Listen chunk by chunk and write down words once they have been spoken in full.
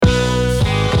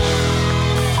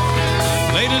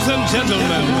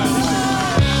gentlemen,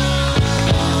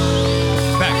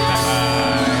 back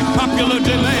by popular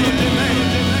demand.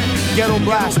 Ghetto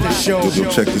Blaster Show. Yo,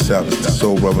 check this out. It's the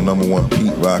Soul Brother #1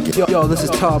 Pete Rocket. Yo, this is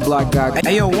Tall Black Guy.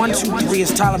 Hey, yo, 1, 2, 3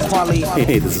 is Tyler Quali.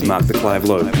 Hey, this is Mark the Clive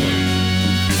Lowe.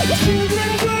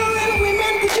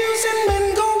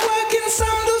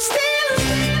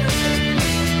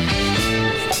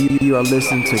 You are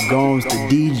listening to Gones the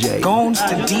DJ. Gones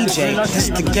the DJ. This is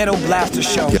the Ghetto Blaster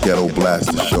Show. Ghetto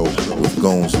Blaster Show with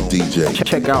Gones the DJ.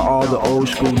 Check out all the old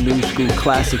school, new school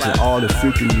classics and all the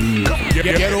future new music.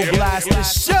 Ghetto Blaster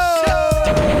Show.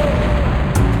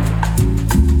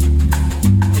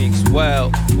 Kings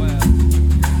Well,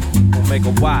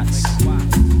 Omega Watts,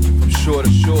 from shore to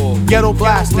shore. Ghetto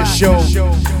Blaster Show.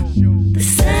 The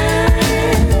sun,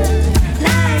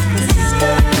 like the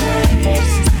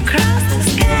stars, across the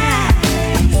sky,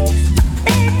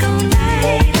 they gon'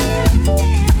 light up.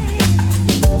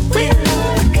 We'll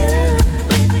overcome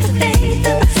with the faith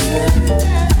of the sun.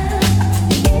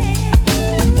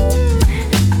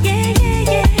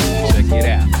 Yeah. Check it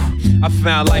out. I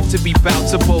found life to be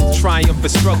bountiful, triumph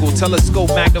and struggle. Telescope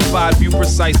magnified, view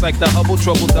precise like the Hubble.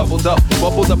 Trouble doubled up,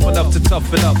 bubbled up enough to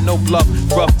toughen up. No bluff,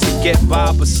 rough to get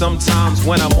by, but sometimes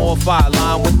when I'm on fire,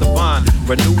 line with the vine.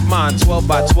 Renewed mind, 12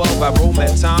 by 12, I roam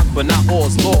at times, but not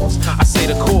all's lost. I say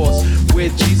the cause,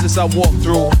 with Jesus I walk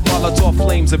through. Molotov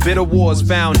flames and bitter wars,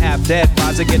 found half dead.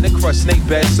 Rising in the crushed snake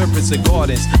bed, serpents and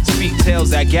gardens. Speak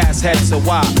tales that gas head, so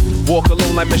I walk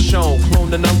alone like Michonne. Clone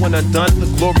the none when I'm done. The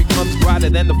glory comes brighter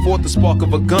than the fourth, the spark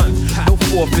of a gun. No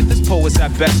forfeit, this poet's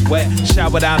at best wet.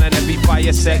 Shower down on every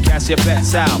fire set, cast your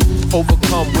bets out.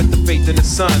 Overcome with the faith in the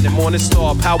sun and morning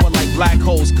star. Power like black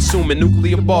holes, consuming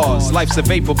nuclear bars. Life's a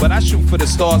vapor, but I shoot for the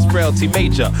stars. Frailty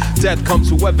major. Death comes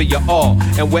whoever you are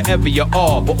and wherever you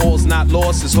are. But all's not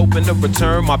lost, is hoping to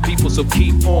return. My people, so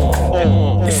keep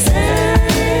on. The sun,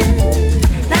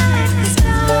 like the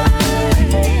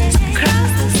stars,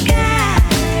 across the sky,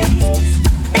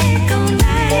 they gon'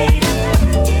 light up.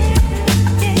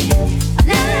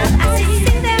 Love, I see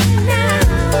them now.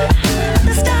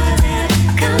 The stars have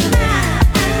come out.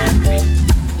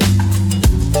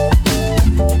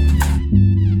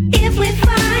 If we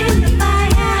find the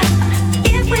fire,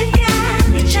 if we got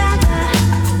each other,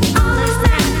 all is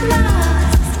not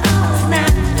lost, all is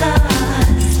not lost,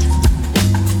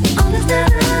 all is not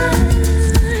lost.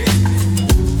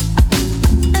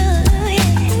 Oh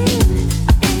yeah,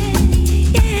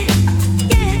 yeah,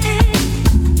 yeah.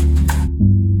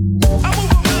 I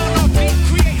move around on beat,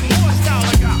 creating more style.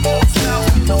 I got more style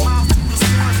from the mouth to the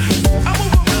sun. I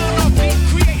move around on beat,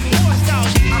 creating more style.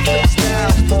 I flip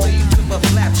styles, believe flip a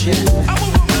flat check. I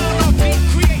move around on beat,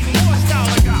 creating more style.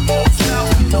 I got more style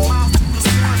from the mouth to the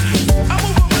sun. I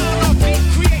move around on beat,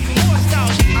 creating more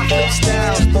style. I flip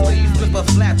styles, believe flip a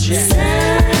flat check. Sun,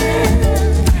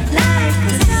 like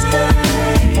the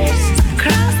stars,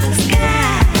 across the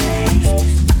sky,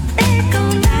 they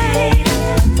gon' light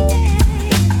up.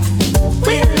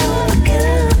 We'll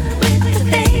overcome with the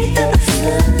faith of the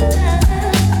sun.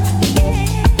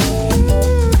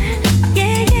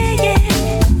 Yeah.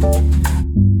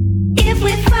 If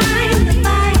we find the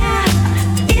fire,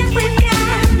 if we've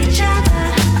got each other,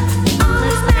 all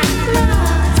is not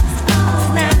lost, all is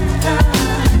not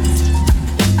lost,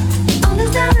 all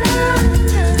is not lost.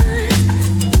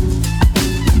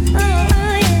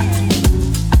 Oh yeah.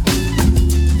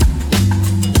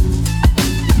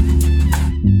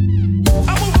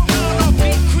 I move around on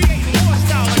beat, creating more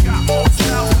style. I got more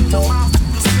style from the mouth to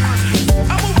the sun.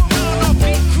 I move around on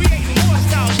beat, creating more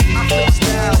style. I flip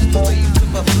styles, believe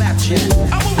flip a flat check.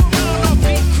 I move around on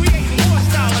beat, creating more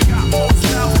style. I got more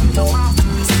style from the mouth to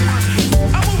the sun.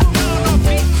 I move around on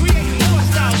beat, creating more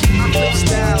style. I flip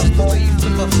styles, believe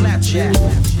flip a flat check.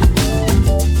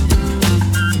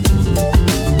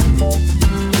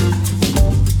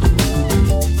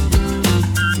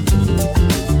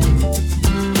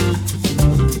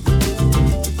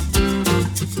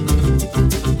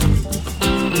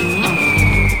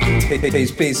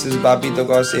 Peace, this is Bobito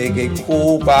Garcia, aka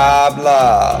Cool Bob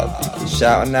Love.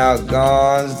 Shouting out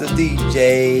Guns the DJ.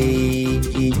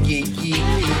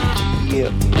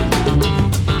 Yeah.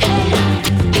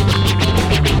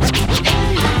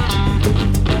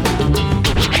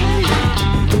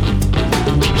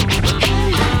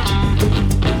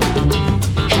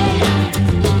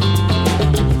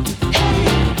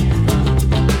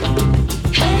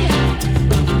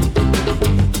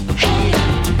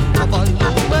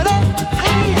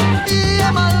 Hey,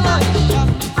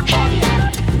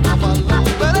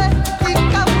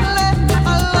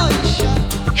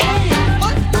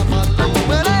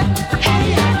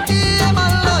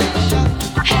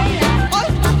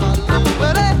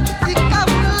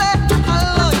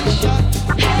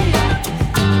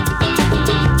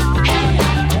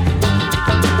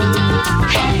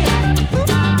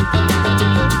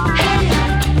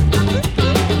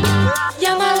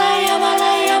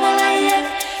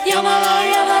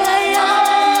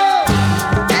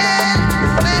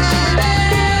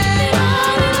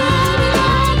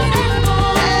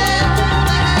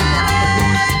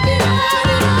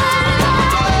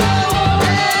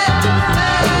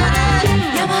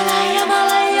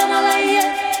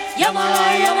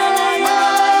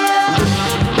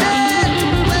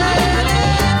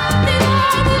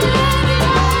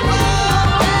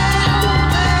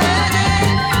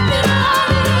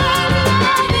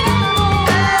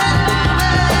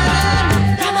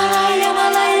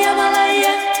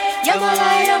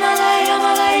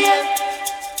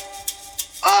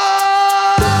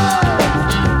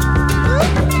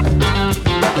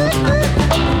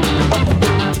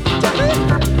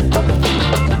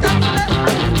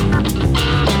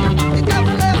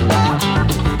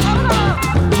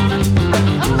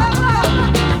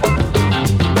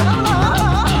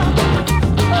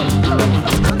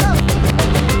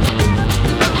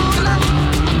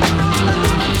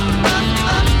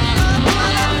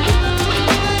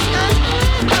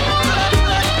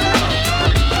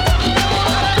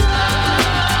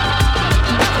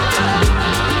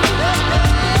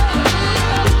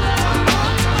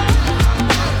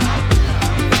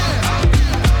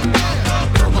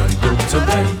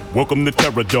 Welcome to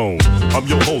Terror Dome. I'm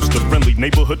your host, the friendly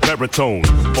neighborhood baritone.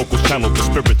 Vocals channel the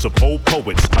spirits of old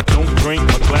poets. I don't drink,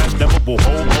 my glass never will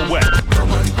hold a wet.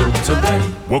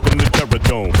 Welcome to Terror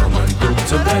Dome.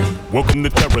 Welcome to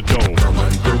Terror Dome.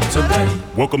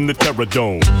 Welcome to Terror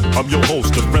Dome. I'm your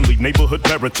host, the friendly neighborhood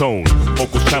baritone.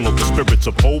 Vocals channel the spirits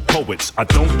of old poets. I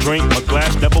don't drink, my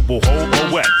glass never will hold a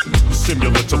wet.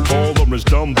 Similar to Paul Orange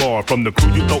Dunbar. From the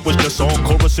crew you thought was just all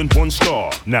chorus and one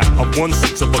star. Now I'm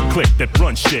 1/6 of a clique that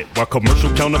runs shit, while commercial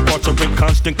counterparts are in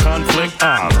constant conflict.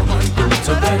 I'm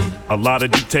a lot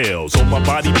of details on my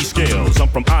body be scales. I'm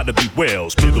from Ida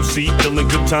Wales, middle seat, feeling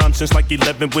good time since like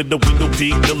 11 with a window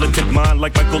deep, militant mind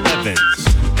like Michael Evans.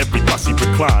 Every posse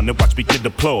recline and watch me get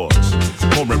applause.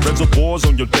 Pouring reservoirs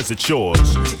on your desert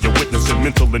shores. You're witnessing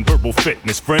mental and verbal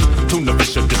fitness, friend. Tuna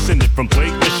Fisher descended from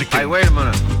Lake Michigan. Hey, wait a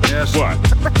minute. Yes. What?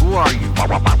 Who are you?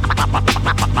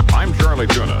 I'm Charlie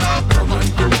Tuna.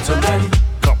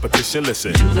 Competition,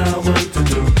 listen. You got work to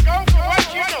do. Go for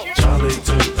what you know. Charlie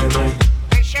to LA.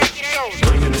 And shake your shoulders.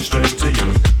 Bringing it straight to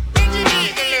you. Bend your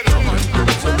knees a little.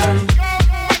 Today, Go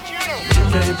for what you know. you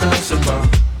can't pass it by.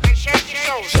 And shake your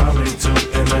shoulders. Charlie to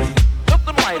LA. Put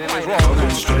them right in his Coming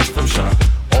straight from shop.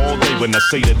 All day when I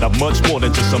say that I'm much more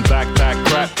than just some backpack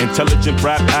crap, intelligent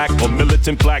rap act or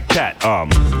militant black cat.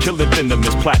 Killing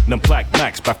venomous platinum plaque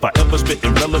max, by forever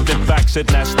spitting relevant facts and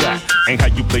that's that. Ain't how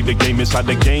you play the game, it's how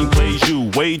the game plays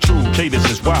you. Way true, cadence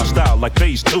is wild style like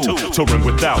phase 2. Touring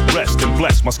without rest and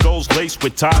blessed. My skull's laced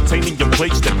with titanium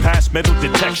plates that pass metal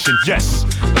detection. Yes,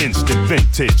 instant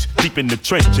vintage, deep in the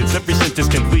trenches. Every sentence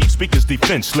can leave speakers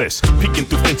defenseless. Peeking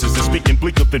through fences and speaking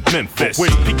bleaker than Memphis.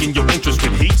 Piquing your interest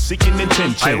with heat, seeking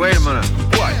intention. Hey, wait a minute.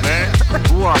 What, man?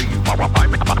 Who are you?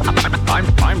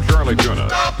 I'm Charlie Tuna.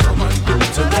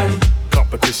 Today,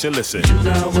 competition, listen. You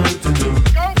got work to do.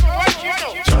 Go for what you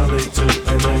know. Charlie to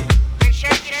LA. And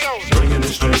shake your shoulders. Bringing it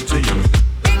straight to you.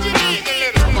 Bend your knees a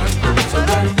little.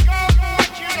 Today, Go for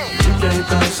what you know. you can't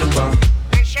pass it by.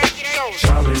 And shake your shoulders.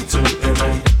 Charlie to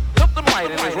LA. Put them right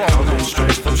in his Coming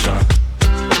straight from shop.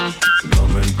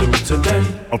 Coming through today.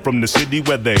 I'm from the city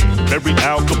where they buried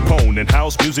Al Capone and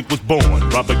house music was born.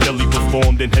 Robert Kelly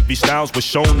performed and heavy styles was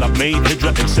shown. I made Hydra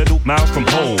and settled miles from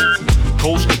home.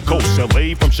 Coast to coast,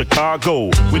 LA from Chicago.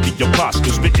 With the apostle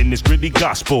spitting this gritty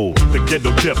gospel. The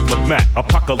ghetto diplomat,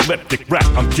 apocalyptic rap.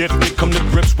 I'm gifted, come to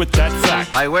grips with that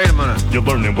fact. Hey, wait a minute. You're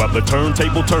learning while the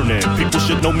turntable turning. People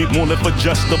should know me more than for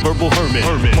just the verbal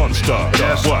hermit. Monster,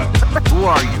 Yes. what? Who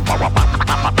are you?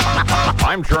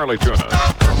 I'm Charlie Tuna.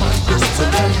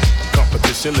 Today,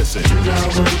 competition, listen. You got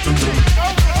work to do. Go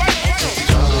for what you know.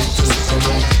 Charlie to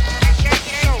LA. And shake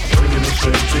your shoulders. Bringing it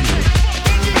straight to you.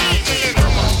 Bend your knees a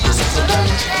little. Today,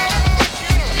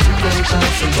 you can't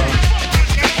pass it by.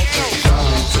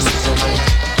 Charlie to LA.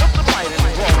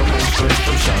 Coming straight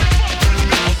from shop.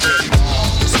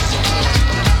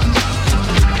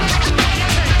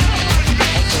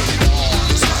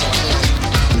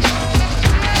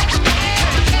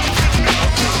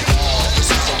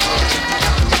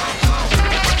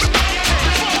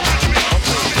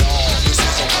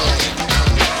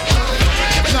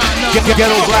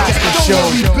 Ghetto Blaster Show.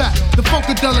 Don't worry back. The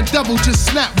Funkadelic Devil just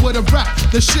snapped with a rap.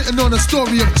 They're shitting on the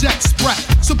story of Jack Sprat.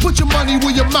 So put your money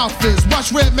where your mouth is.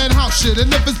 Watch Redman House shit. And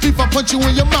if it's beef, I punch you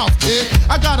in your mouth, kid.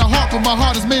 I got a heart, but my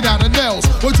heart is made out of nails.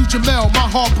 Word to Jamel, my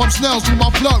heart pumps nails through my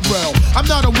blood rail. I'm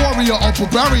not a warrior or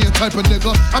barbarian type of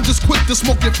nigga. I'm just quick to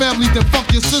smoke your family, then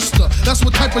fuck your sister. That's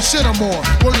what type of shit I'm on.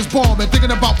 Word is bomb and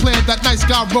thinking about playing that nice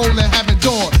guy role and having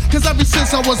dawn. Cause ever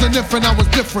since I was an infant, I was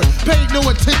different. Paid no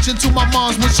attention to my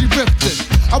mom's when she ripped it.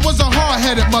 I was a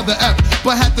hard-headed mother F,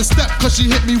 but had to step cause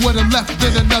she hit me with a left,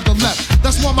 then another left.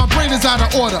 That's why my brain is out of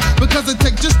order, because it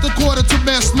take just a quarter to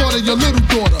manslaughter your little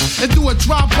daughter. And do a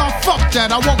drive-by, fuck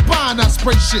that, I walk by and I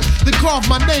spray shit. Then carve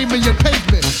my name in your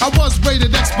pavement. I was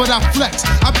rated X, but I flex.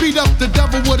 I beat up the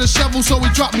devil with a shovel, so he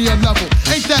dropped me a level.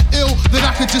 Ain't that ill that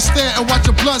I could just stare and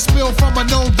watch a blood spill from a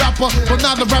known rapper, but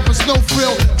now the rapper's no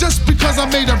frill. Just because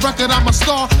I made a record, I'm a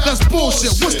star, that's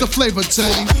bullshit. What's the flavor,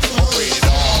 Teddy?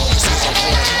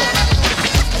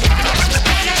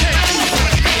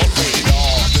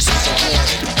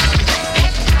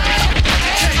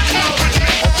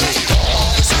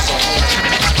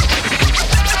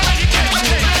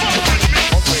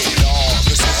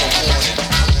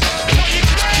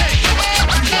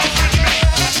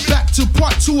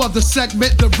 New other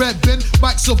segment, the red bin.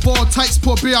 Mics of all types,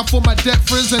 pour beer out for my dead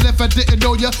friends. And if I didn't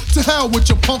know ya, to hell with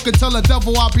your punk and tell the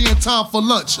devil I'll be in time for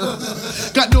lunch.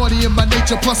 Got naughty in my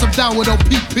nature, plus I'm down with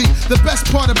OPP. The best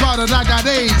part about it, I got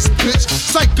A's, bitch.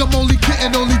 Psych, I'm only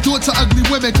kidding, only do it to ugly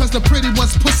women, cause the pretty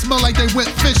ones puss smell like they went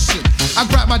fishing. I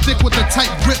grab my dick with a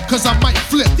tight grip, cause I might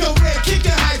flip. Yo, Red, kick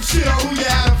your hype shit on who you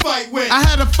had a fight with. I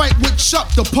had a fight with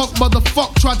Chuck, the punk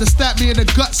motherfucker tried to stab me in the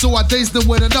gut, so I dazed him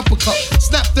with an uppercut.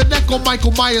 Snapped the neck on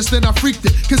Michael Myers, then I freaked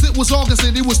it, cause it was August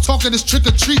and he was talking this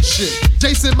trick-or-treat shit.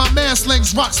 Jason, my man,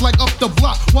 slings rocks like up the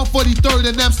block,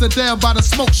 143rd in Amsterdam by the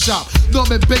smoke shop.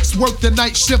 Norman Bates worked the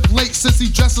night shift late, since he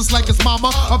dresses like his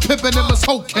mama, I'm pimping him as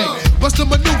Hulk King. What's the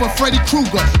maneuver, Freddy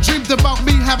Krueger? Dreamed about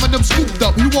me having them scooped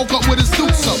up, he woke up with his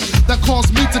suits up. That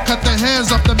caused me to cut the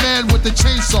hands off the man with the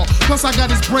chainsaw, plus I got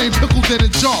his brain pickled in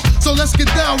a jar. So let's get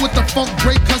down with the funk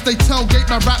break, cause they tailgate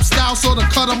my rap style, so to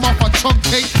cut him off I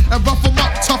truncate and rough him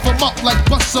up, tough him up like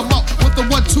bust him up with the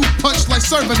 1-2 punch like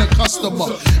serving a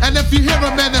customer. And if you hear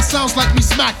a man that sounds like me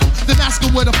smack him, then ask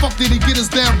him where the fuck did he get his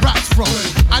damn raps from.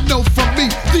 I know from me,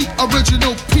 the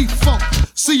original P-Funk.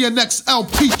 See you next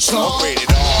LP, chump.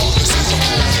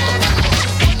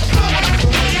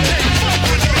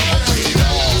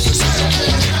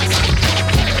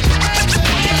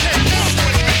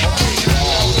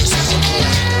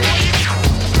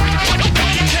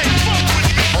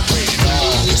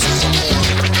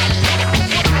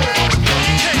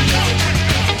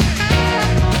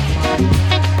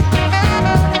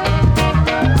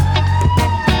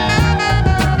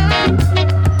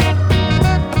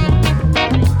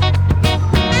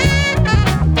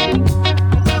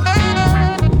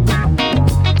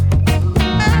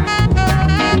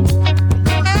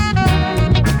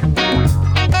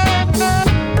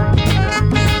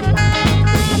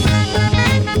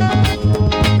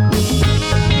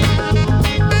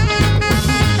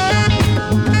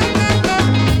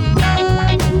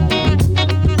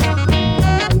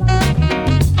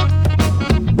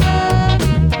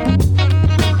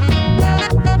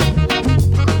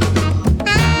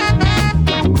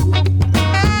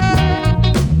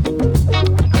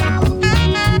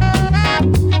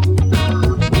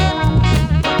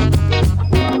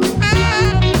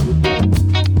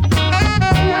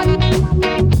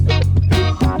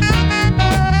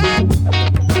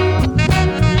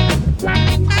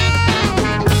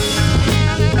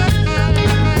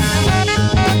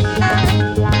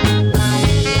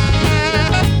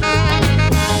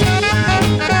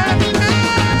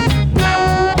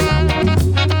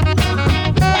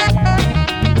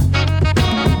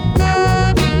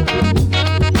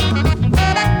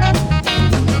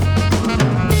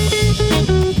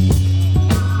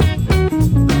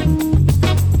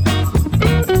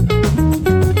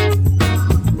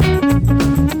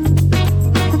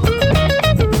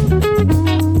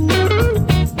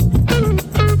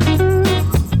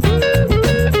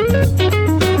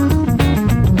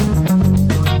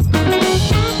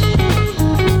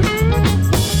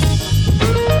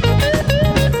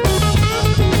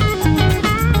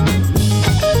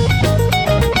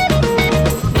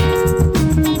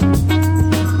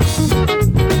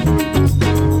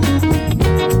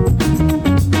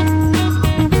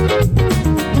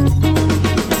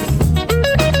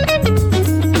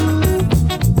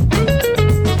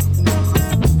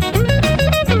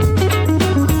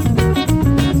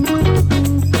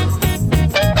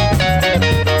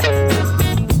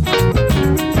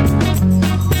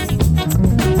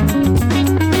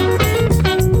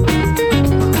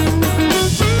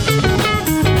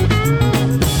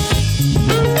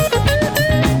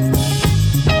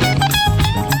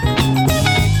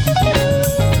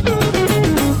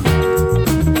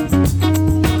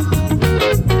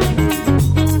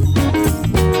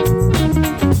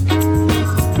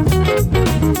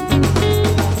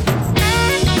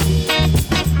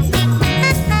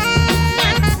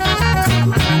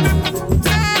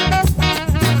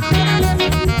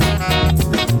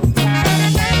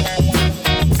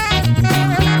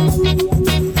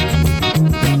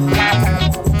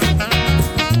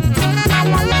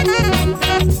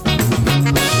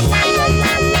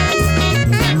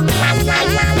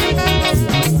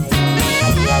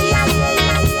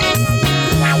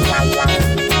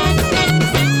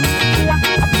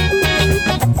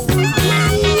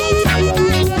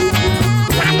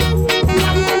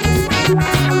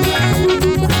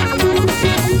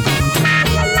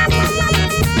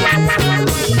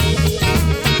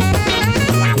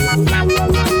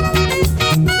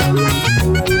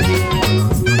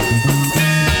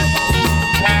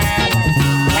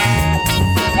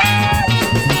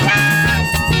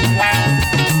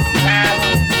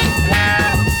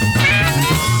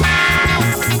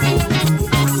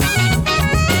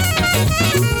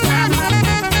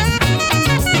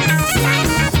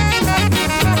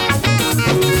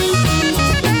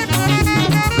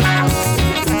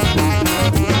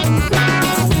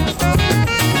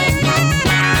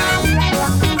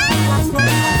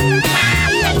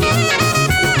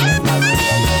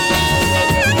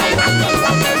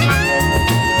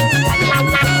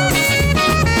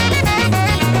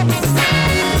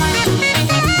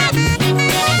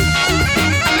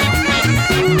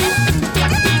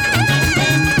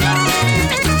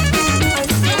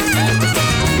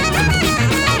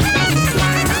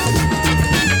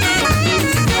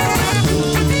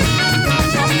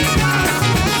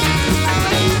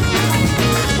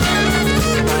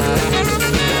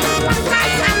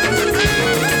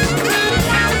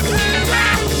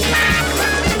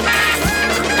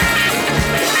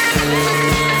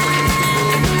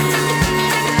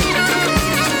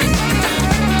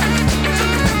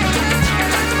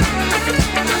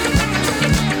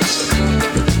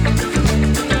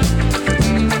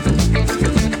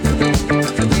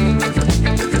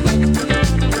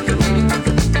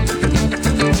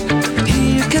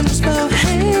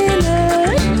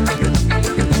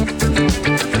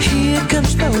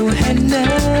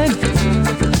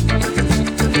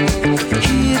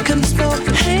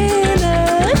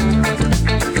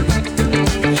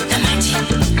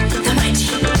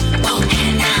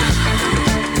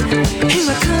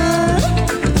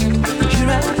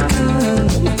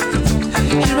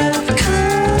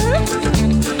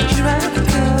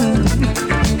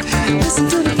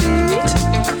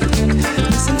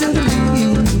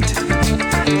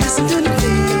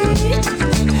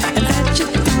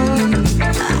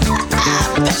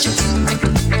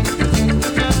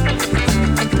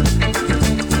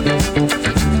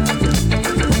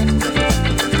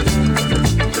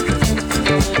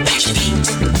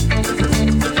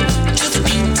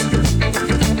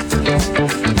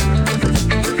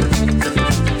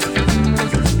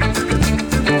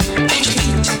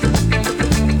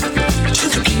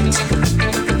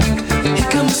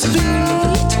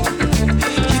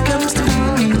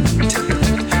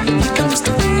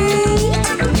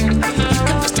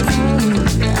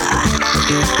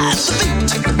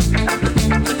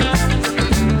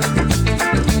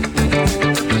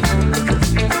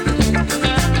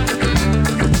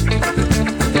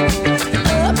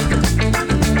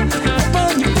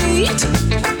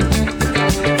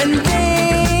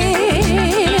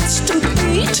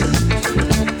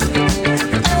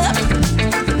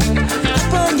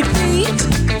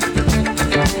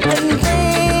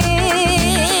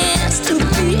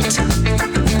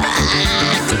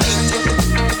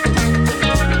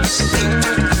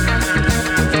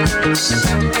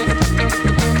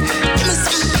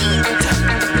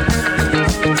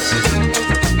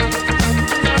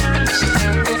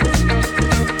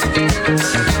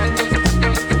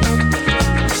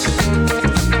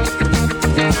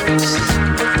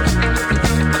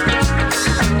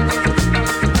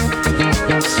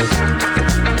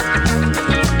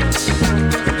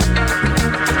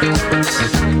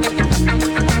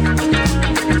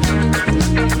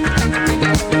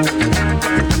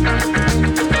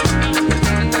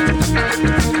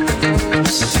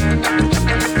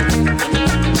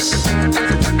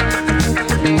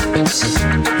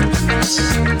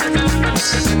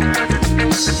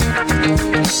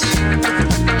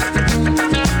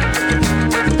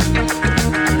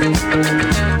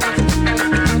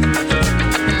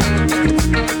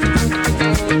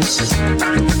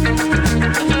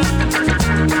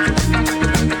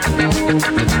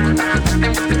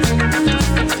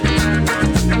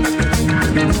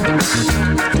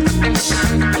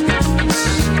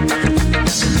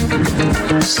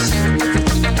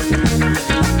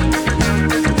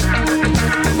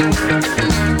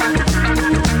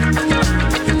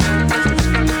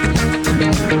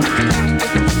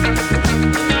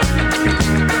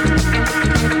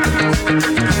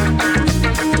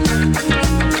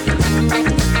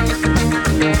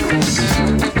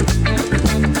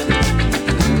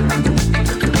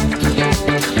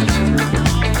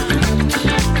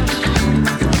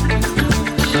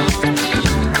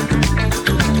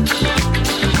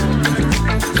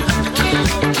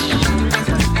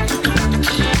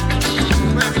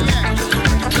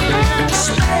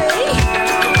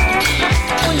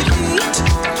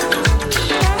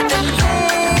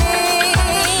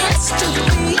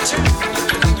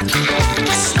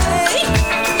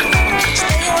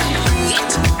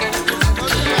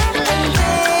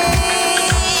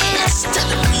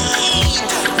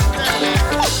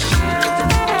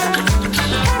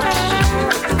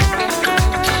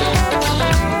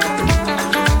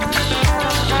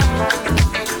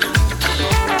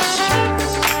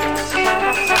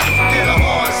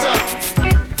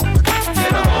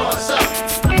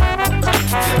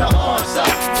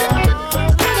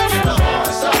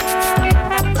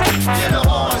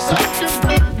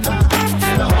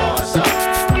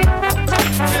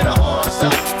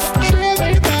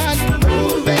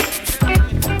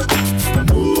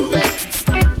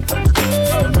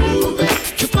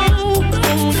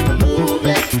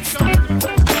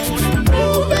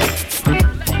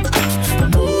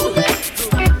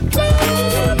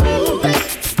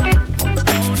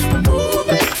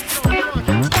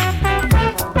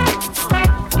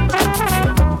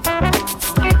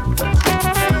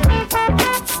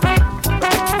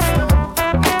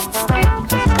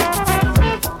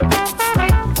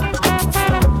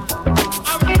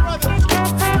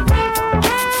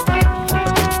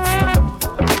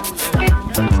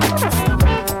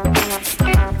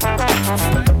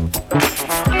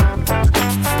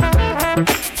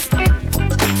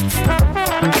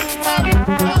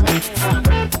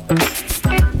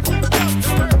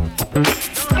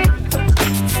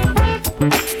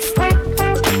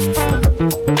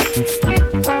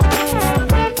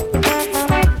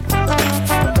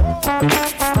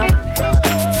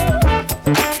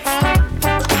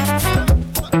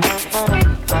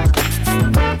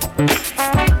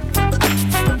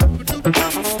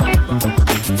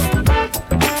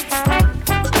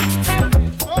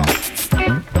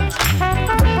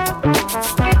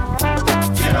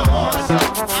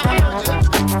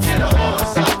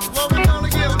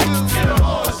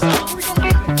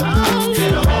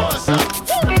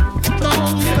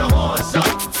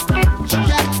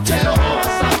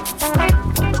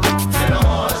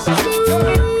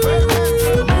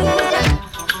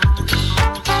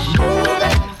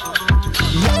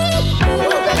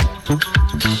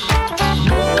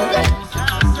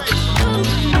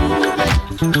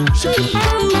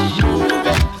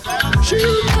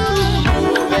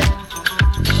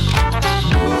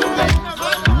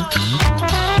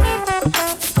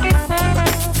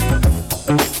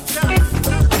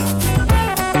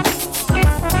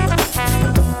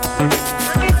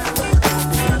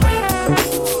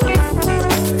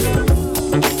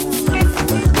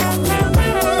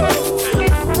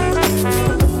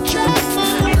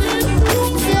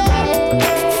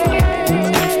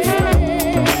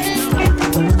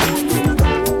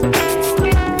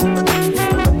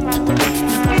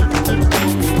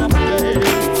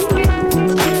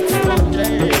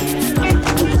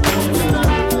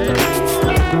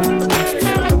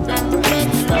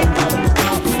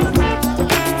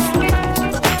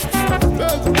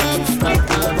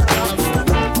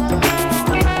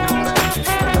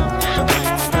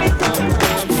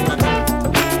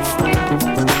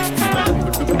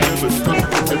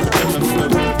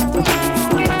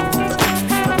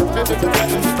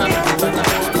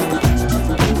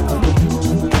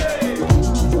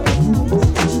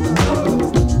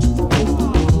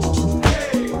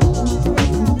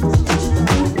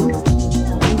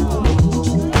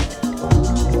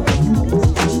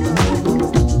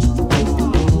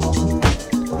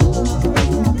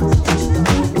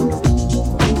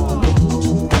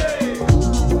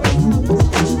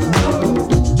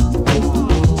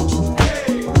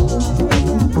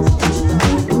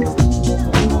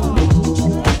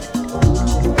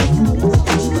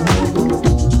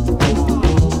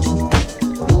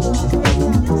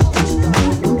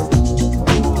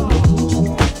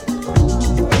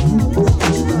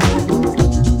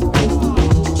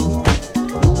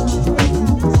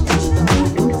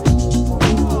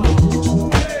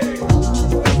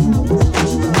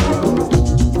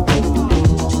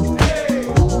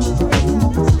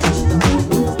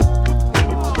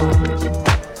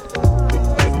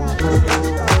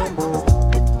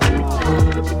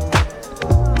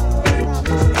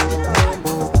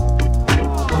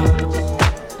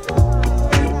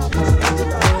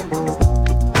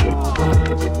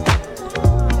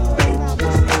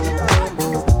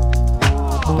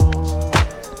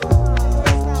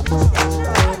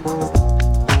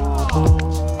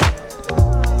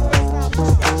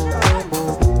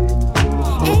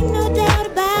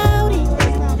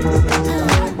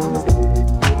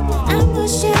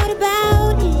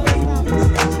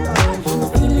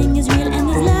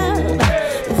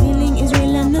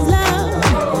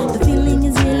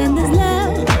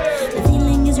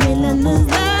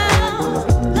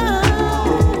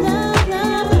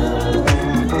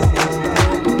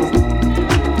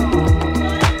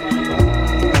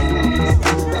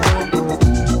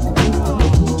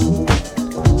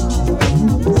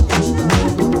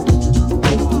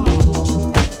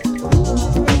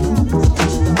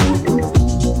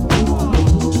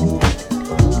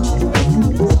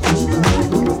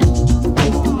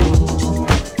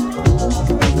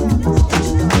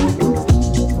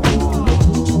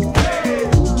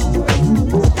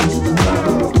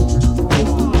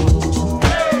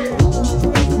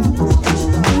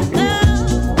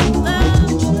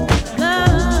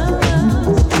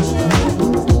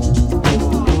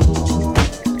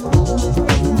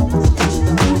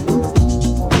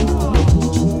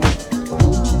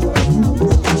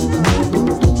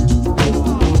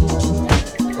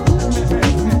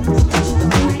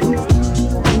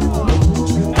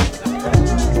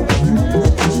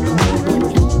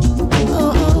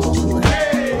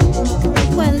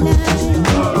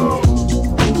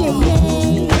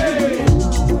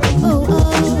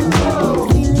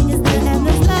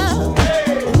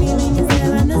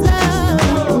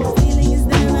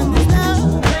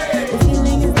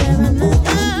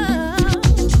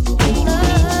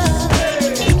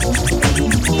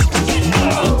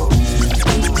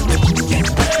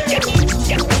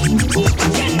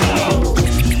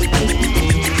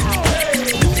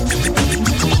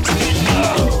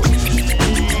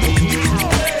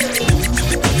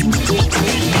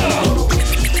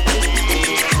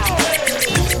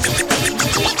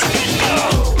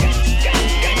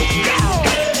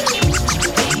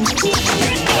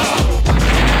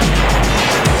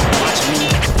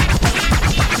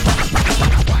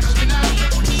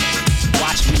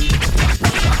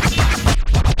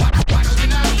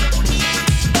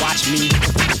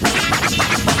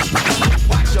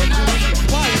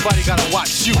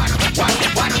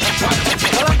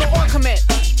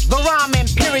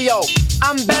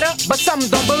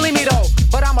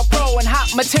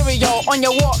 material on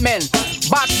your Walkman.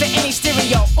 Box to any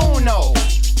stereo, uno.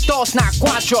 Dos, not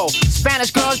cuatro.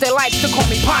 Spanish girls, they like to call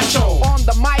me Pancho. On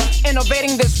the mic,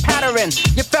 innovating this pattern.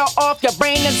 You fell off, your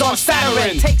brain is on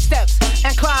Saturn. Take steps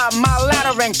and climb my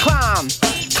ladder and climb.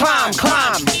 Climb,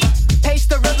 climb. Pace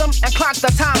the rhythm and clock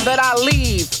the time that I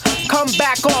leave. Come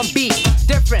back on beat,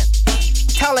 different.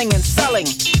 Telling and selling,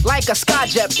 like a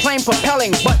skyjet plane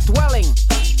propelling, but dwelling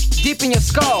deep in your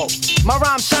skull. My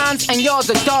rhyme shines and yours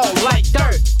are dull, like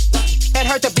dirt. It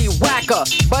hurt to be whacker,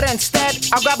 but instead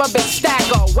I'll grab a big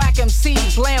stacker. Whack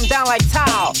MCs, lay them down like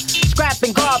tile.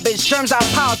 Scrapping garbage, germs I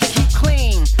pile to keep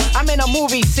clean. I'm in a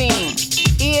movie scene.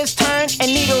 Ears turn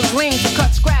and needles lean to cut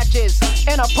scratches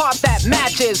in a part that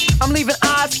matches. I'm leaving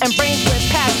eyes and brains with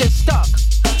patches stuck.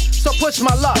 So push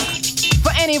my luck.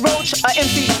 For any roach or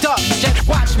MC duck, just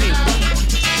watch me.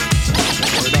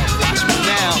 Word up, watch me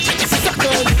now.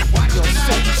 Suckers. Yo,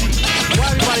 so cheap. Why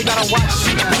everybody gotta watch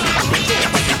me now?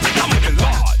 I'm living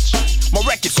large. My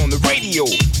record's on the radio.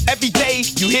 Every day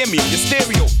you hear me in your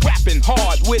stereo, rapping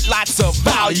hard with lots of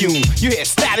volume. You hear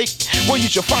static? Well,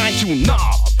 use your fine-tuned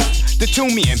knob to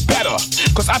tune me in better.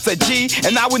 Cause I'm a G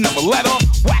and I would never let her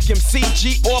whack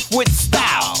MCG off with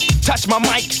style. Touch my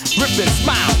mic, rip and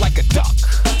smile like a duck.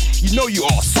 You know you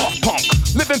all soft punk.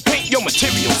 Live in pink, your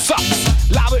material sucks.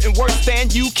 Louder and worse than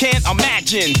you can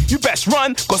imagine. You best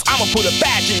run, cause I'ma put a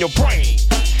badge in your brain,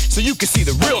 so you can see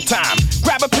the real time.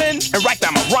 Grab a pen and write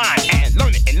down my rhyme, and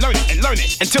learn it and learn it and learn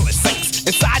it until it sinks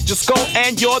inside your skull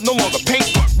and you're no longer pink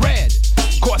but red.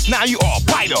 Cause now you are a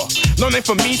biter. Learning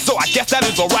from me, so I guess that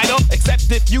is alright.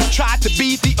 Except if you try to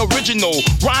be the original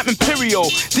rhyme imperial,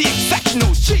 the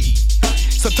exceptional G.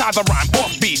 Sometimes I rhyme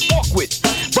offbeat, awkward,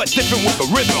 but different with the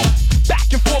rhythm.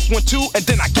 Back and forth 1, 2, and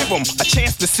then I give them a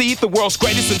chance to see the world's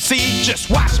greatest MC.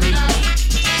 Just watch me.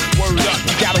 Word up,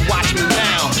 you gotta watch me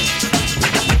now.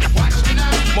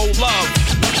 More love,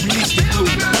 release the glue.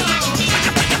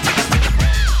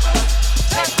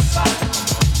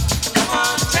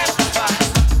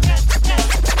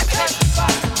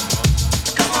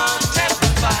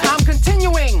 I'm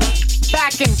continuing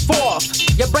back and forth.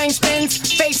 Your brain spins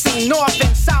facing north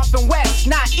and south and west,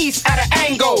 not east at an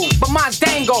angle. But mine's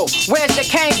dango, where's your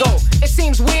Kango? It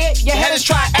seems weird, your head is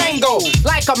triangle.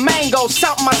 Like a mango,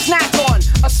 something I snack on.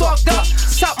 A soft up,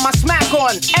 something I smack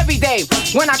on. Every day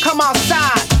when I come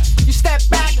outside, you step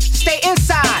back, stay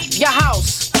inside your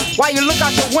house. While you look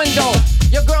out your window,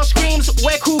 your girl screams,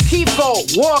 where Kool Keith go?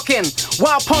 Walking,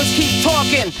 while punks keep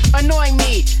talking, annoying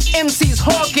me, MC's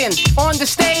hawking. On the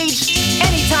stage,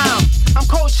 anytime, I'm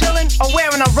cold chillin' or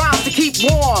wearing a rhyme to keep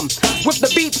warm with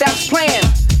the beat that's playing.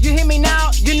 You hear me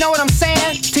now, you know what I'm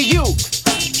saying? To you,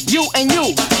 you and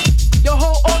you, your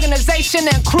whole organization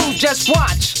and crew, just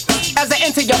watch as I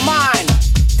enter your mind.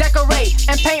 Decorate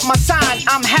and paint my sign,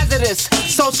 I'm hazardous,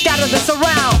 so scatter this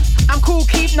around. I'm cool,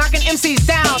 keep knocking MCs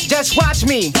down, just watch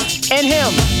me and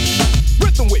him.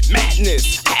 Rhythm with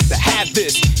madness, I had to have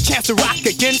this chance to rock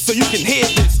again so you can hear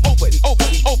this over and over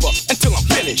and over until I'm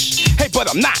finished. Hey, but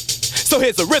I'm not, so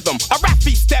here's a rhythm. A rap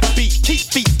beat, step beat, keep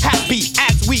feet happy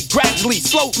as we gradually,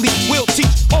 slowly will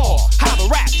teach all how to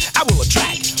rap. I will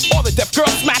attract all the deaf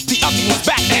girls, smack the ugly ones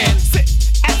back and sit.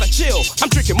 As I chill, I'm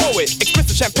drinking Moet.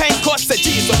 Expensive champagne, cause said G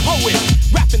is a poet.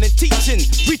 Rapping and teaching,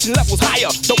 reaching levels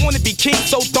higher. Don't wanna be king,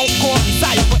 so don't call me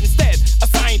sire, but instead a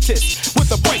scientist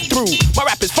with a breakthrough. My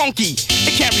rap is funky,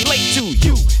 it can't relate to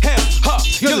you, him, her,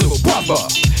 your little brother,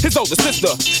 his older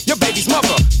sister, your baby's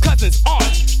mother, cousins,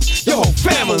 aunt, your whole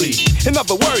family. In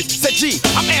other words, said G,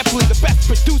 I'm amply the best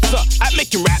producer at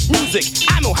making rap music.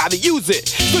 I know how to use it,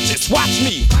 so just watch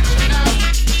me.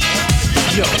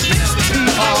 Yo, this is TR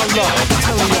Love,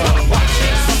 telling y'all watch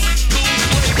this.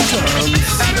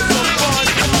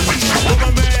 With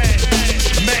my man,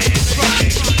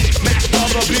 trucking, Mac on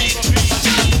the beat.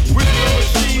 With the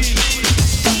machine,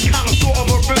 connoisseur of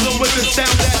a rhythm with the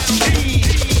sound that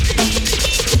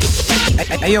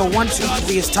Hey yo, 1, 2,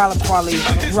 3 is Tyler Quali.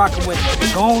 Rocking with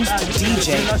Gones to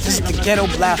DJ. This is the Ghetto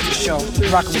Blaster Show.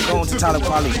 Rocking with Gones to Tyler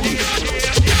Quali.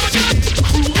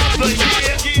 crew of the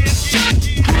year.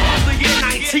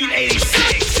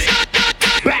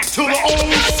 1986, back to the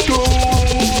old school.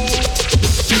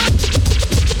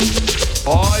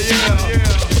 Oh yeah.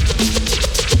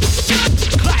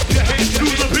 Clap your hands to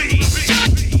the beat.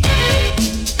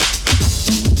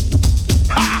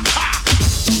 Ha ha.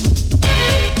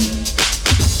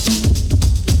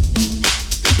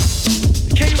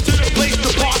 Came to the place to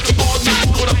party all night,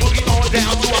 gonna boogie on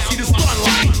down till I see the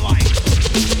sunlight.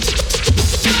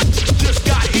 Just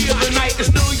got here tonight, it's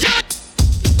still young.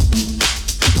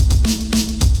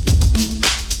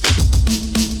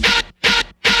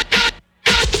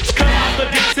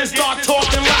 Start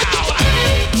talking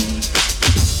loud.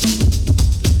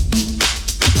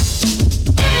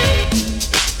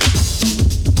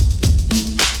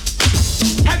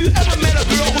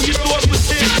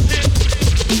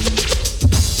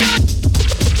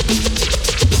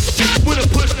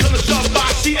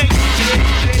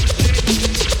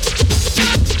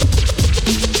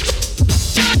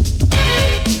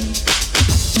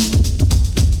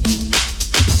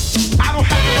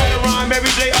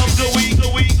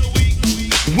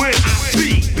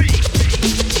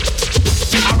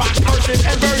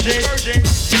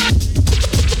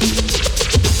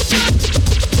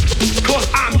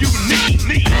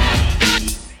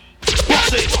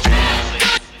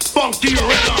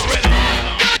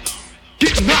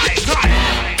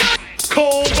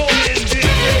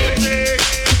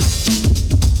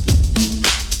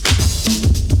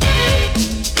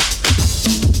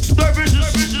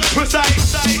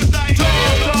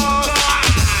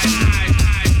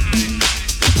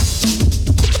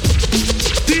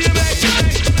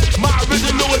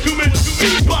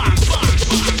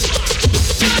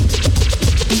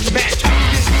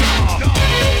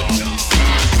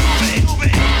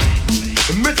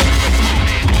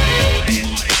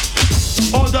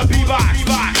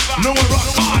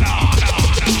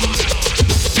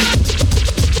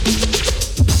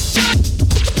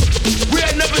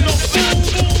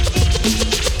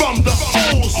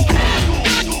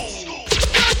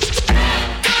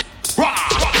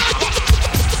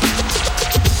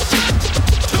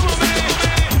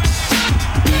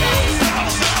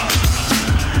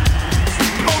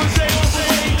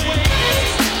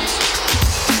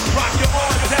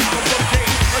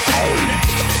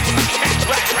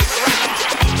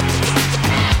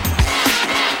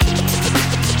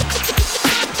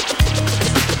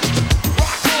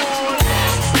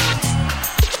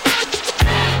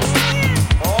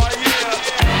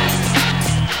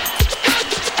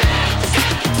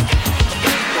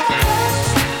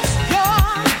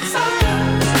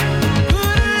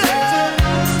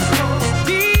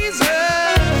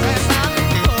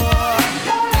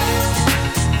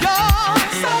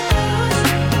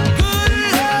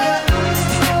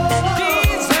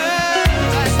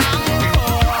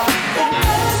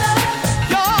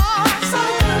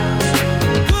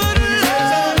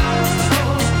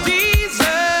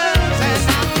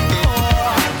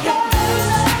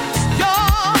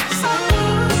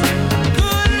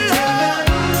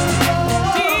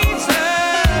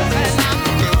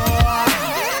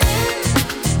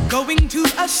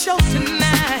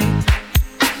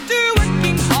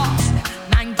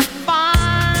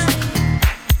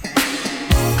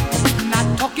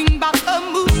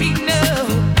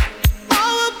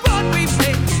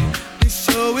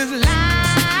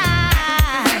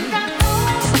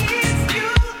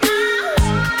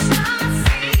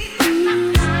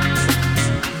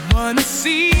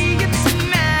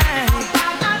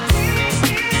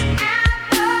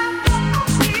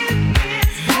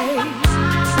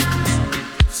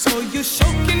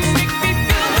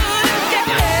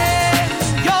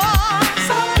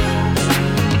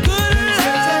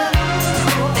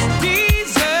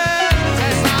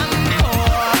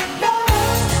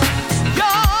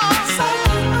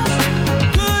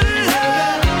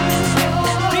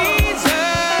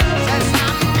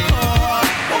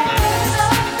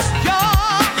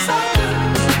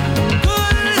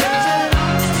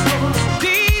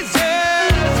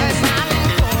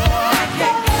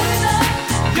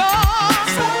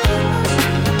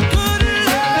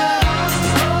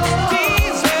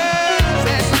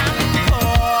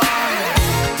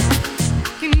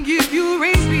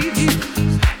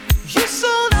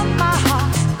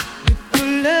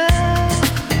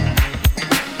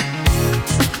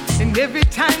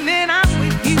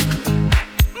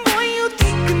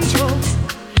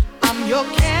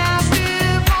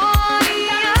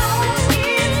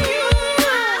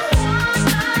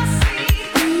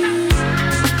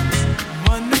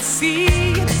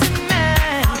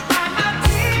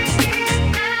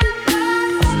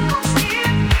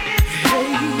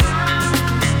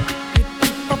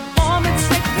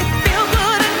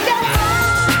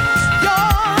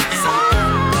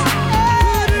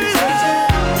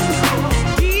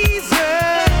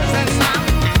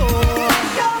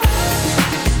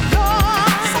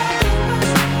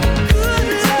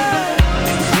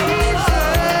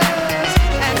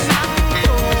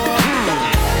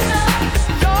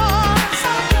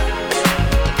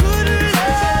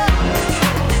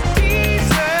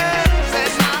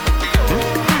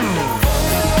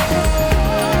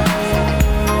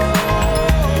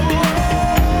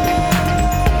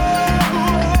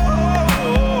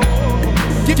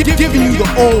 Giving you the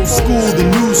old school, the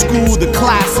new school, the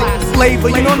classic flavor,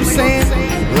 you know what I'm saying?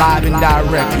 Live and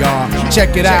direct, y'all.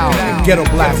 Check it out, the Ghetto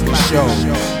Blaster Show.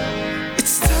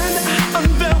 It's time that I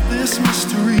unveil this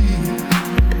mystery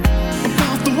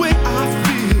about the way I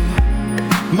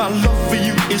feel. My love for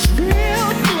you is real,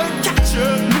 like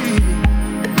capture me.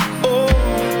 Oh,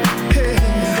 hey,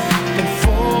 and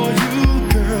for you,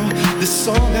 girl, this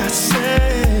song I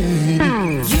sing.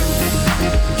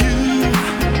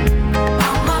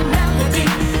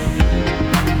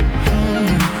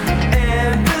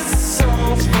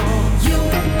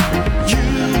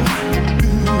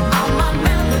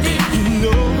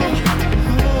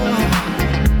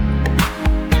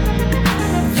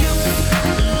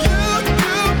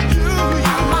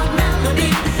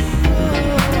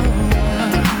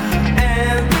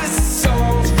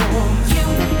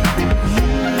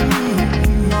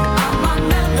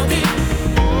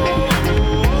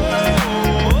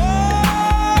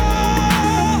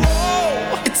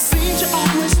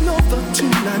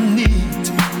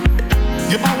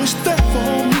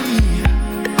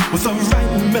 with the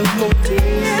right melody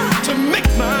to make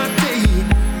my day.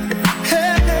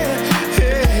 Hey,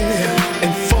 hey,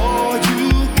 and for you,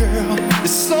 girl,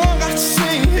 this song I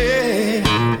sing. Hey.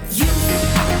 You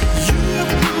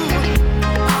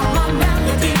are my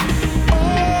melody.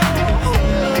 Oh,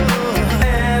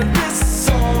 and this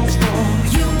song's for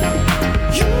you.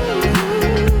 You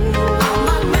are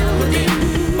my melody.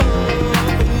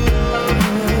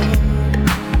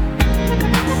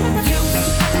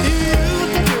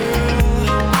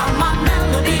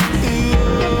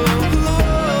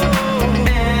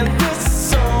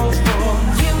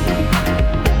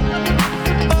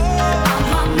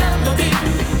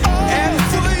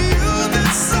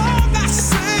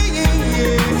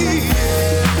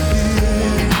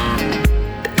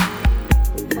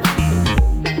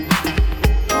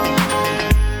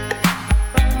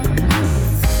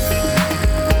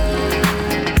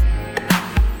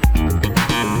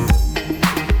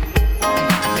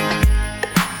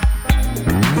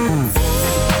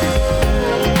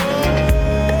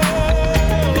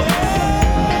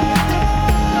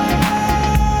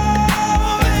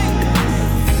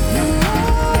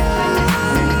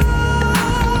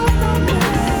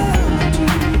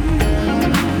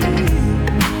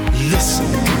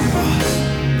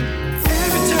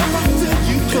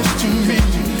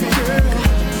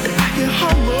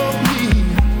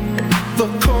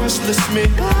 Lifts me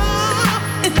up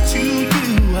into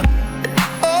you.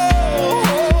 Oh,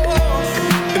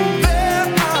 and there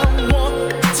I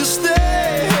want to stay.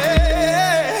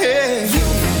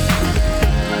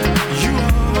 You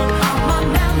are my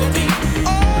melody.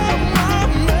 Oh, my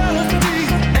melody.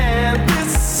 And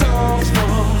this song's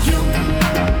for you.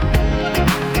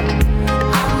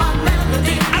 Are my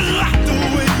melody. I like the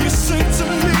way you sing to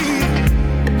me.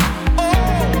 Oh,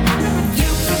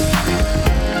 you.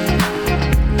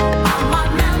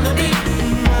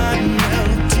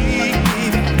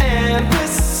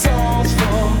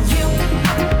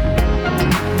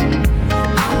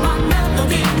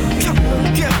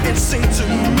 Sing to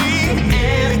me,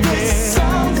 and this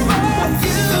song for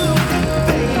you,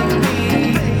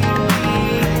 baby.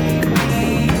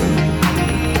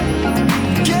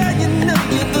 Yeah, you know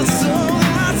you're the song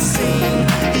I sing,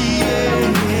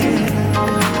 yeah.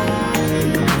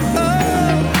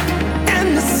 Oh, and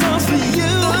this song's for you.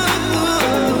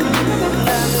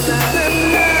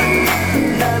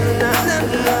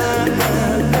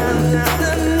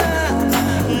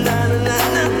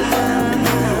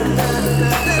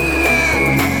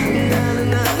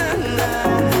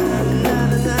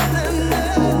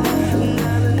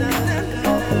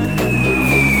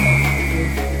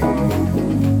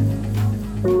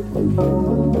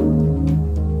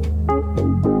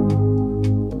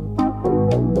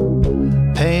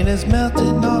 Pain is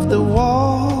melting off the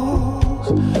walls,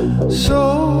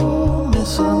 so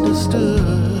misunderstood.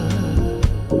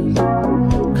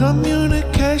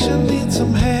 Communication needs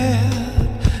some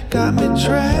help, got me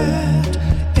trapped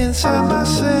inside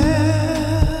myself.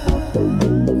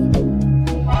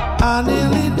 I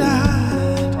nearly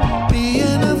died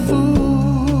being a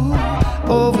fool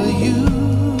over you,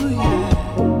 yeah.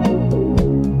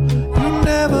 You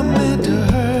never meant to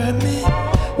hurt me,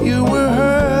 you were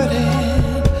hurting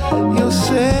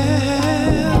yourself.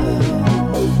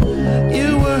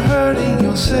 You were hurting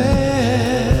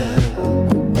yourself.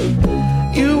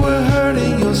 You were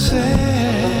hurting yourself.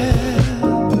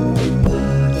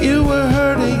 You were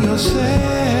hurting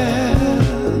yourself.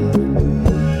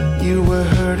 You were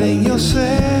hurting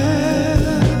yourself.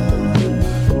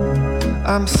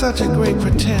 I'm such a great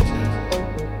pretender,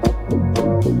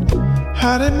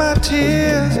 hiding my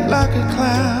tears like a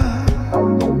clown.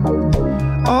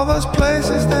 All those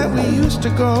places that we used to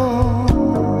go,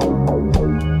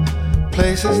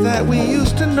 places that we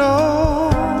used to know.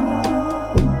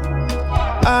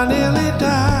 I nearly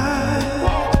died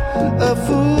a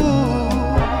fool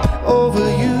over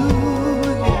you,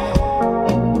 yeah.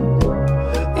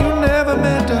 You never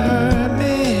meant to hurt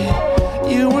me,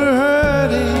 you were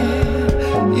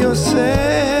hurting yourself.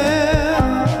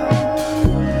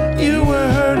 You were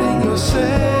hurting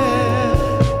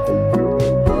yourself.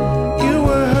 You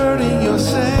were hurting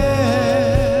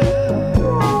yourself.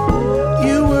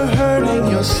 You were hurting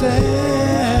yourself.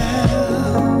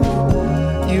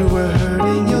 You were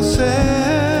hurting yourself.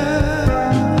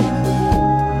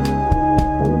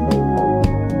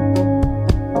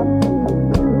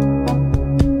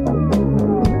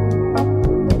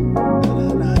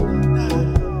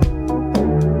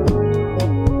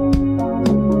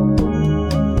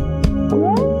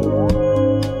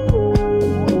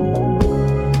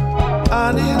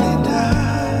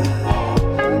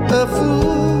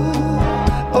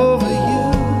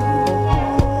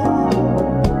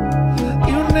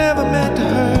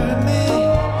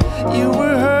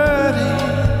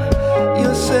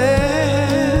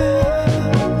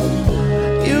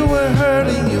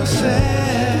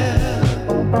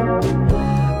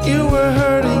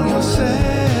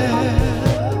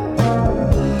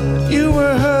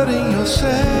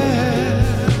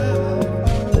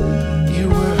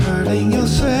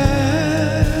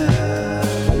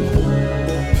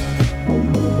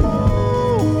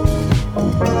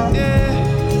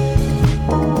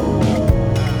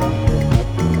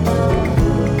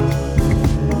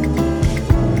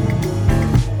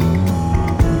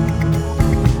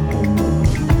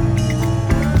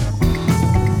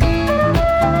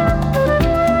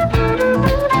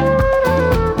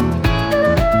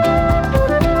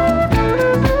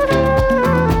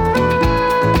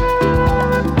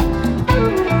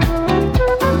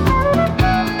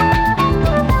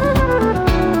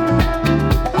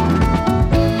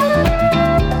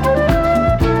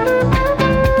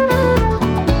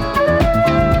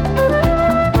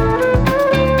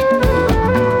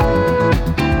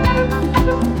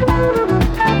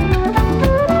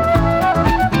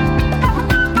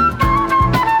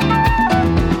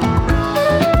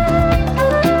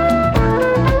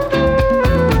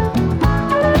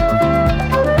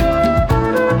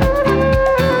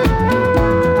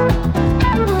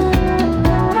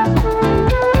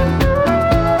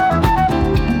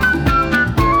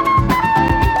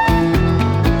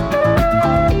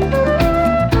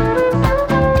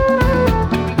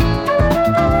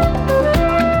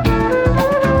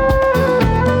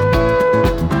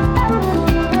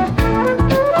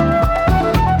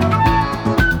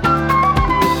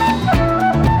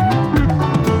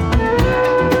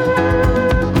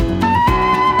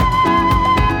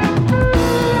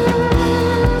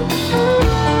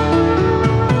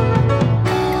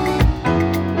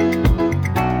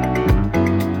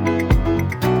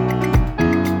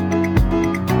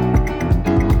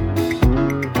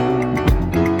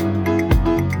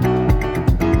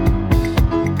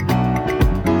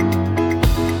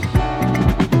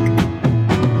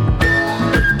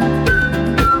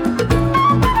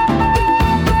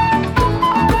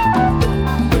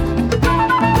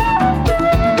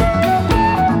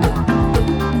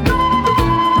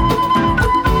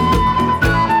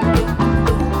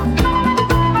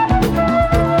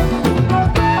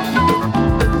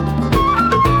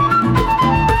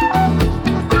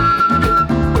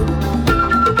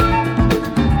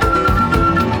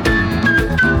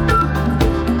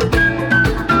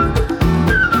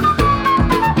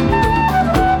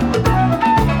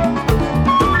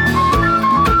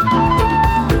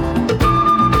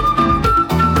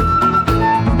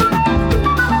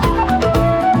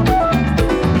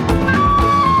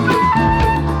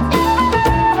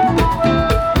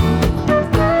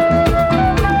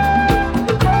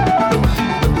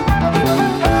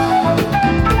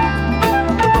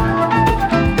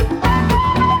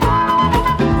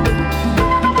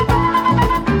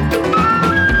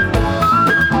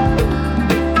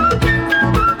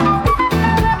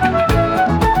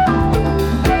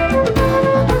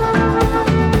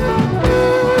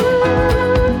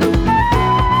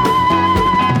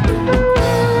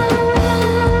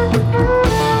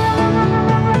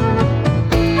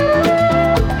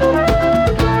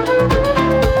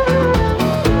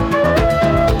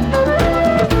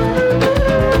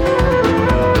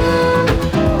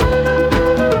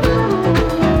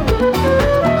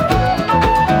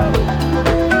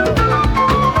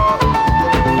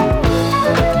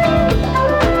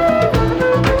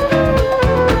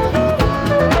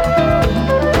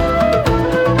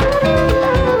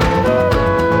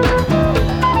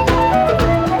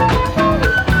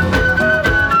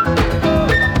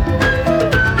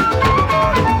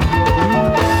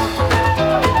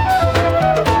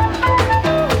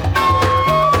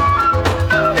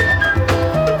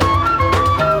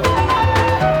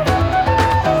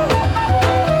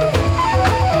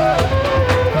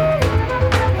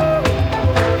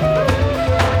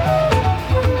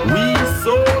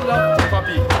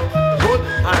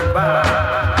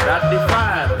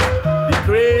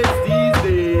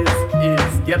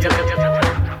 Ghetto.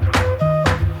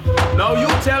 Now you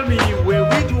tell me where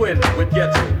we doing with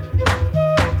ghetto.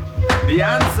 The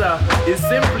answer is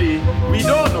simply we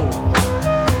don't know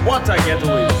what a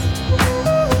ghetto is.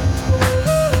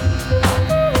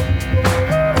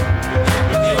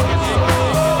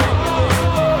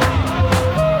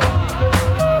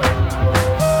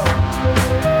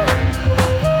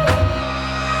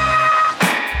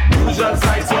 Usual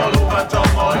sights all over town,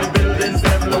 all the buildings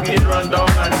them looking run down,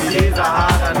 and the days are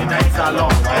hard and the nights are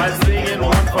long. While singing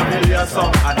one familiar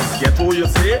song, and it's ghetto you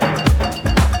say.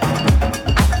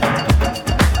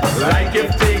 Like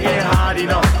if thing ain't hard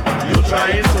enough, you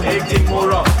trying to make things more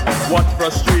rough. What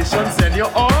frustration send you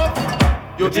off?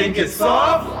 You think it's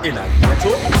soft in a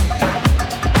ghetto?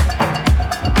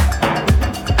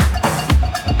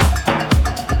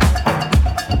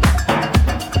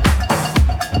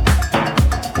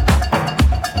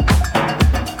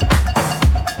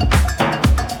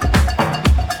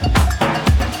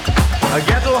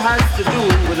 To do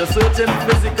with a certain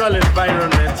physical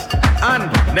environment and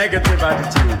negative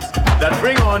attitudes that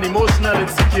bring on emotional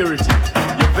insecurity.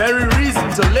 Your very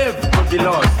reason to live could be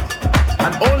lost,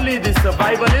 and only the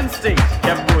survival instinct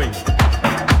kept going.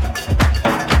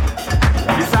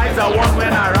 Besides a one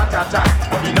when a rat attack,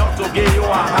 enough to give you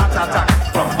a heart attack.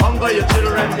 From hunger your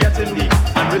children getting weak,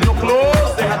 and with no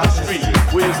clothes they had to street.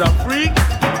 Where's a freak?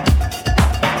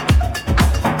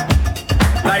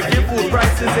 Like if food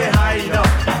prices ain't high enough,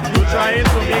 trying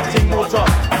to make things more tough.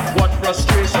 What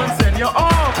frustration send you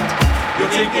off? You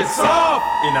think it's soft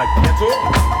in a ghetto?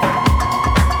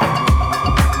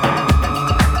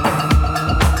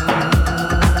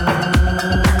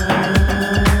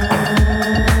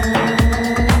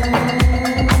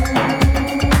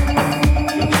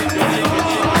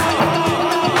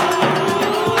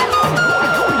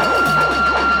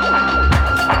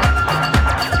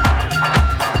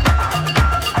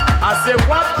 I say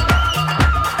what?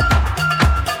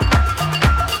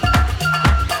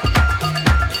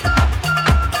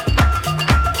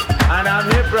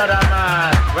 Brother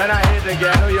man, when I hit the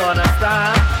ghetto, you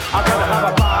understand? I gotta have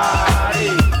a party.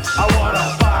 I wanna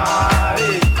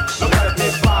party. Look at me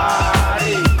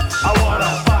party. I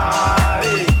wanna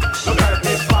party. Look at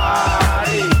me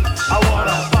party. I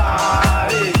wanna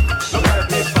party. Look at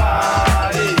me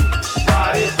party.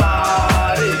 Party,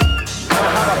 party. I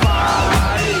wanna have a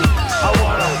party. I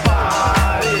wanna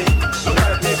party. Look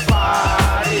at me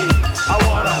party. I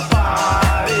wanna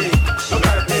party. Look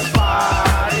at me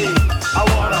party. I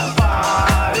wanna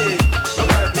party,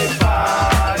 look at me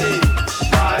party,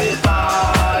 party,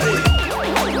 party.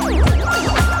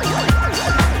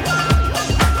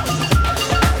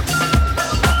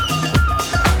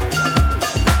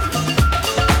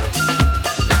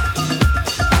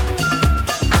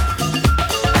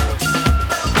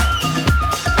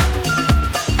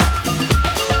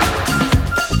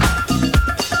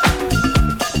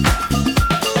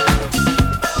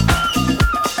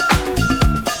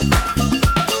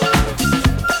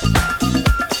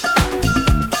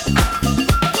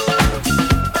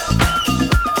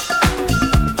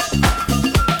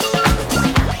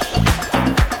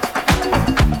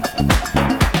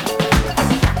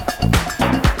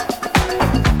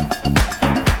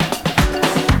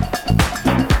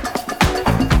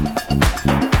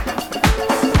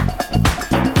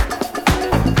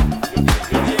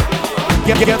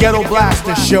 Ghetto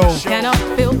Blaster Show. Can I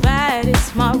feel bad?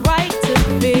 It's my right to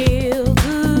feel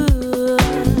good.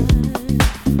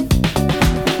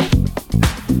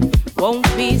 Won't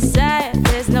be sad,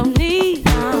 there's no need,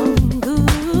 I'm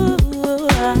good.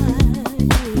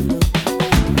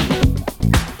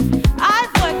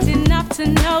 I've worked enough to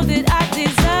know that I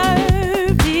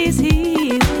deserve this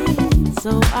healing,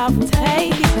 so I will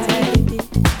take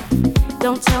it.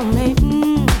 Don't tell me,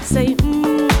 say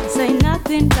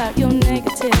nothing about your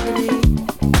negativity.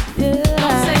 Yeah.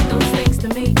 Don't say those things to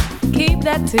me. Keep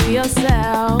that to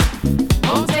yourself.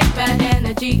 Don't take bad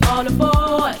energy all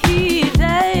aboard. Keep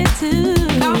that too.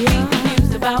 Don't be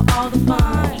confused about all the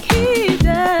fun. Keep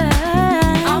that.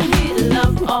 I'm here to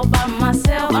love all by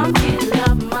myself. I'm here to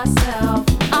love myself.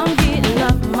 I'm here to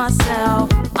love myself.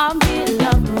 I'm here to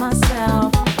love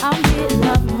myself. I'm here to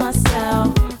love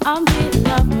myself. I'm here to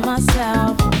love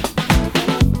myself.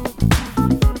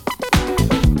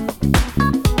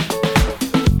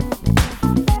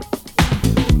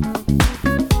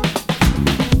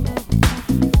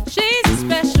 She's a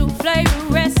special flavor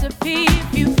recipe.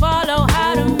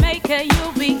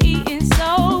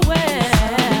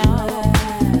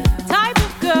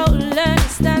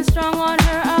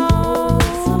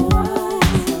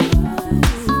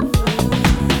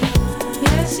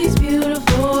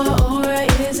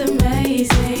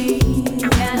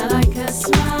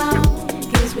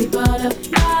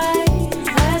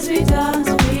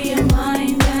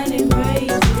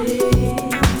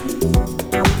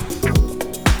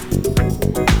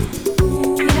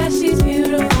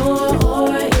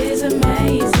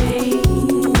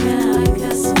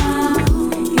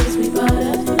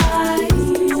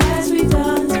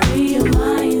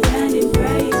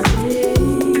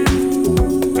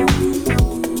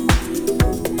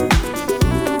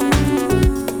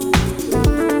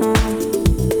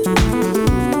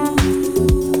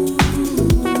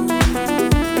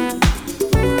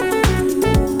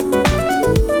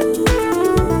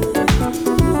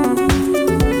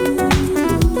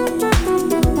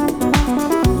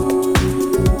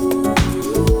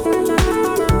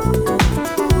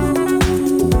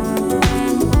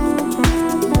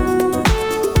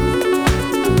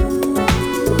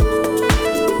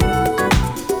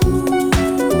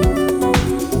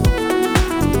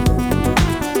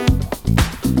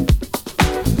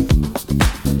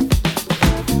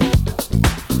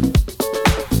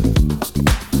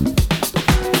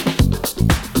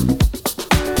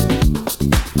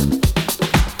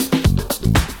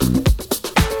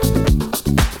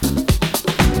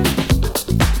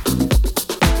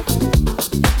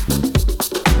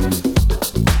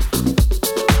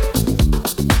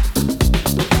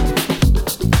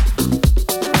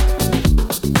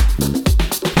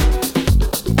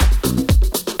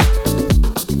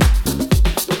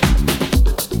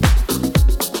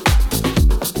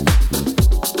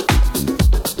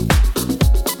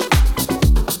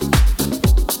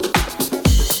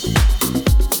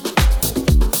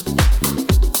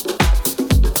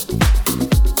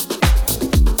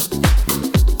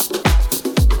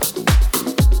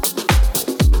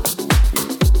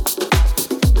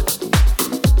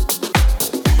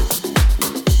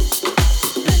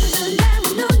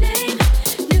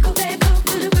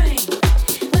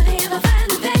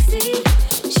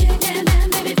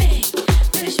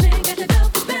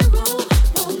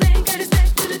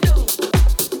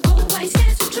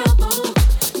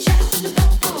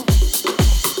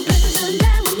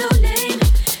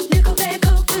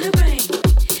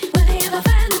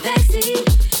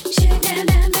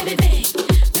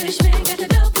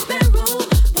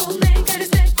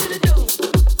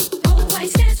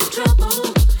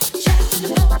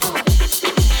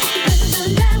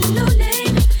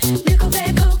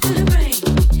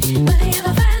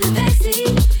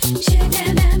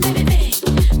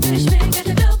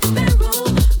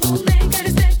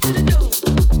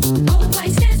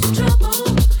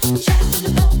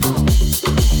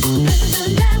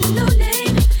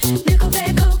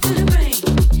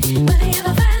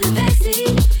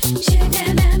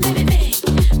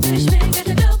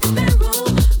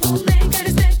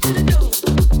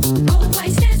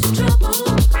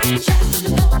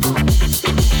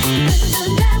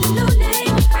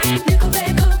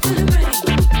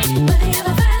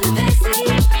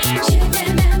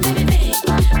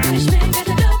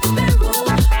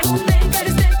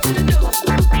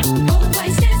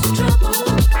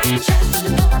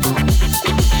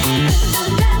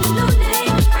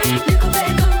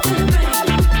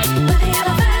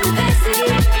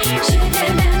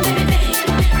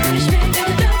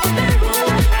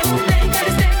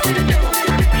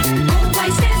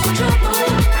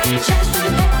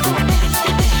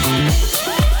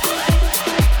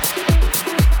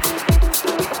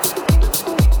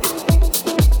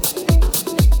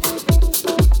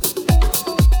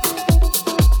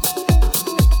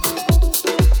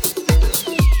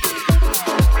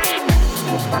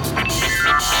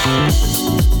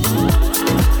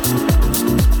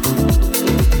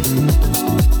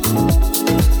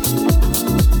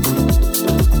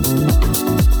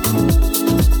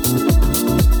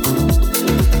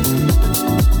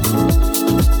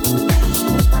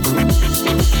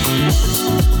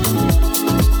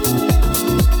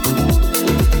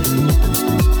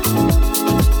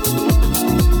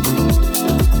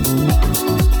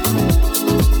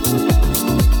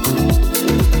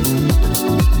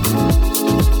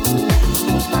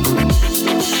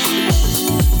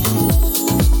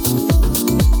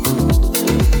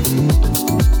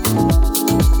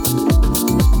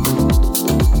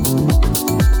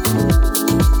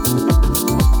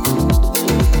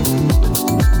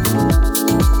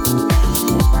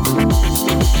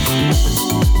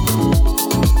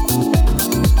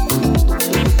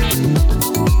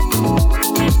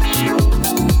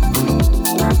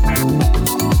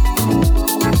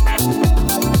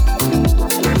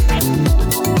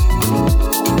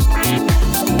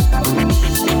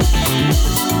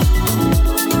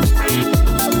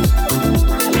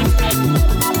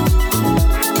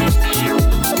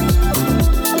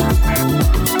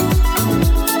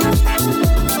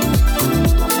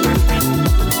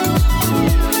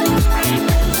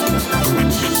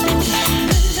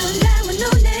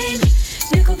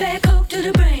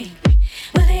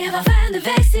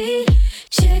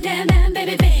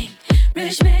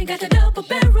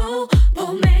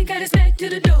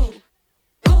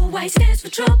 white stands for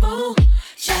trouble.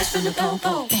 Shots from the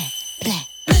pole.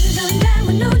 Running on down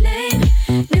with no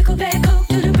name.